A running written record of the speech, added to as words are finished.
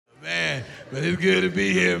But it's good to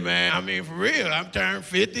be here, man. I mean, for real, I'm turned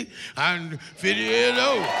 50. I'm 50 years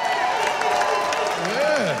old.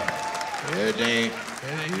 Yeah. Everything,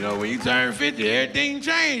 you know, when you turn 50, everything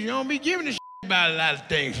changes. You don't be giving a shit about a lot of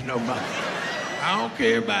things no more. I don't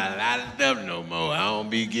care about a lot of stuff no more. I don't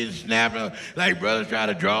be getting snapped up. Like brothers try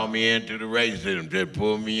to draw me into the racism, just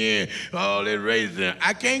pull me in, all that racism.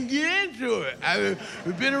 I can't get into it.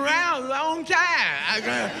 We've been around a long time.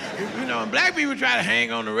 You know, black people try to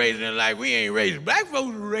hang on to racism like we ain't racist. Black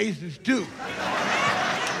folks are racist too.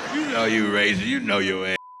 You know you racist. You know your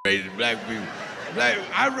ass racist. Black people.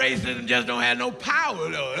 Our racism just don't have no power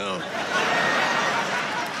though. You know?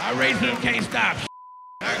 Our racism can't stop shit.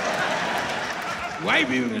 White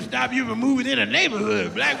people can stop you from moving in a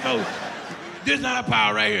neighborhood. Black folks, this is our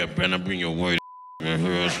power right here. Better bring your white in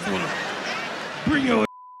here. Bring your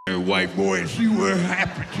here, white boy, and see what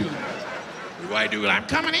happened to you. The white dude, I'm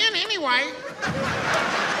coming in anyway.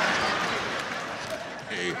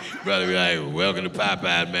 Hey, brother be like, welcome to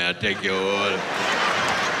Popeyes, man. I'll take your order.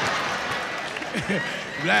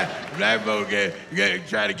 Black folks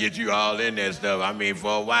try to get you all in that stuff. I mean,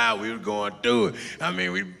 for a while, we was going through it. I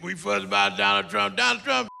mean, we fussed about Donald Trump. Donald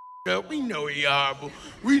Trump, we know he horrible.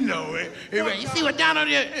 We know it. You see what Donald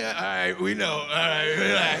did? Yeah, all right, we know. All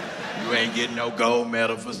right, you ain't getting no gold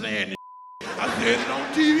medal for saying this. I said it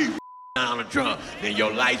on TV, Donald Trump. Then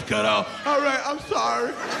your lights cut off. All right, I'm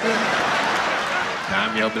sorry.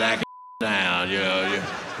 Calm your black down, you know.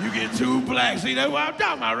 You get too black. See, that's what I'm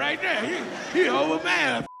talking about right there. He over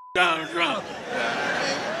man, Donald Trump.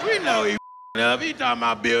 We know he up. He talking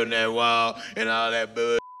about building that wall and all that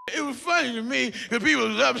bullshit. It was funny to me because people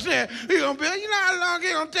was upset. He gonna build, you know how long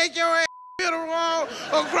he gonna take your ass build a wall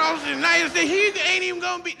across the United States? He ain't even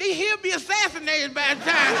gonna be, he'll be assassinated by the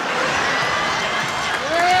time.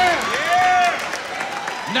 Yeah.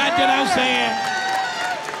 Not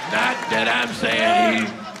that I'm saying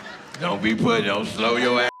he don't be put, don't slow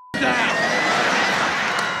your ass down.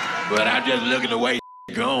 But I just look at the way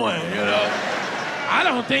going, you know. I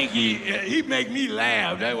don't think he make me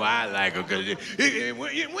laugh. That's why I like him. Because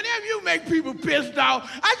whenever you make people pissed off,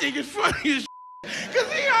 I think it's funny as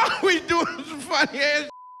because he always doing some funny ass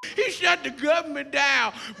He shut the government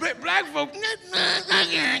down. But black folks, shut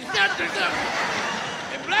the government.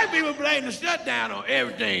 And black people blame the shutdown on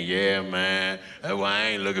everything. Yeah, man. That's why I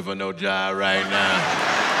ain't looking for no job right now.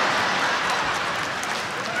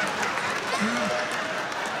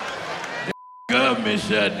 Government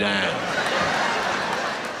shut down.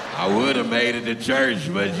 I would have made it to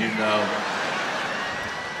church, but you know.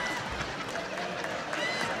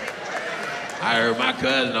 I heard my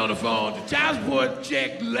cousin on the phone. The child support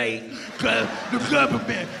check late because the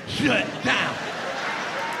government shut down.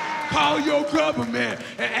 Call your government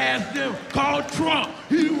and ask them. Call Trump.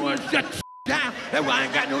 He the one shut the down. That's why I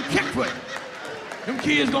ain't got no check for it. Them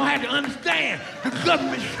kids gonna have to understand the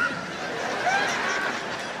government.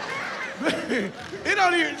 It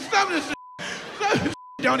don't even, some of this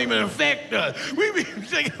don't even affect us. We be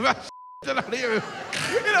thinking about that don't even,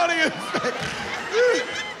 it don't even affect.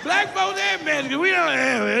 Black folks ain't mad because we don't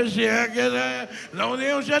have that shit. I guess as long as they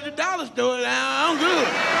don't shut the dollar store down, I'm good.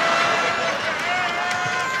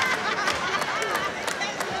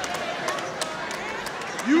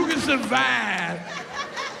 You can survive.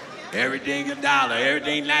 Everything $1,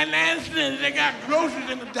 everything 99 cents. They got groceries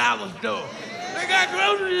in the dollar store. They got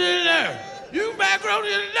groceries in there. You can buy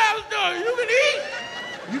groceries in the dollar store. You can eat.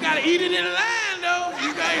 You gotta eat it in the line though.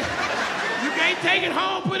 You can't take it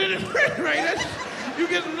home, put it in the refrigerator. You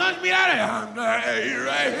get some lunch meat out of it. I'm not eat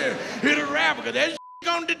right here. Hit a wrapper, because that shit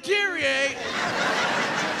gonna deteriorate.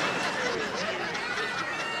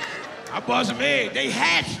 I bought some eggs. They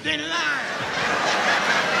hatched in line.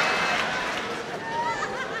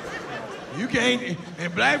 You can't,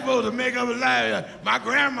 and black folks will make up a lie. My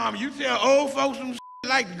grandmama, you tell old folks some shit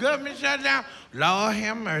like the government shut down. Lord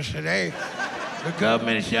have mercy, the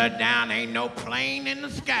government shut down. Ain't no plane in the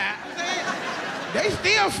sky. They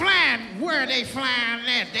still flying. Where are they flying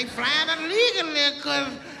at? They flying illegally because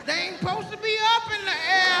they ain't supposed to be up in the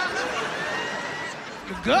air.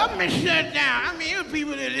 The government shut down. I mean, it was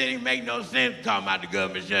people that didn't even make no sense talking about the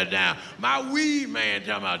government shut down. My weed man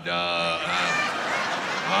talking about, dog,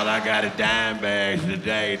 all I got is dime bags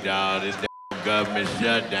today, dog. This damn government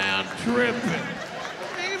shutdown tripping.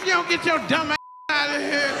 Man, if you don't get your dumb ass out of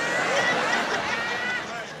here.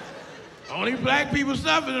 Only black people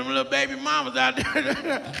suffer, them little baby mamas out there.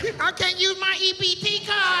 I can't use my EBT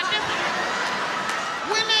card.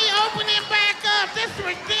 When they open it back up, this is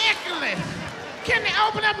ridiculous. Can they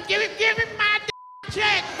open up and give me my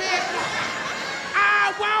check, bitch?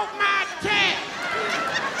 I want my check.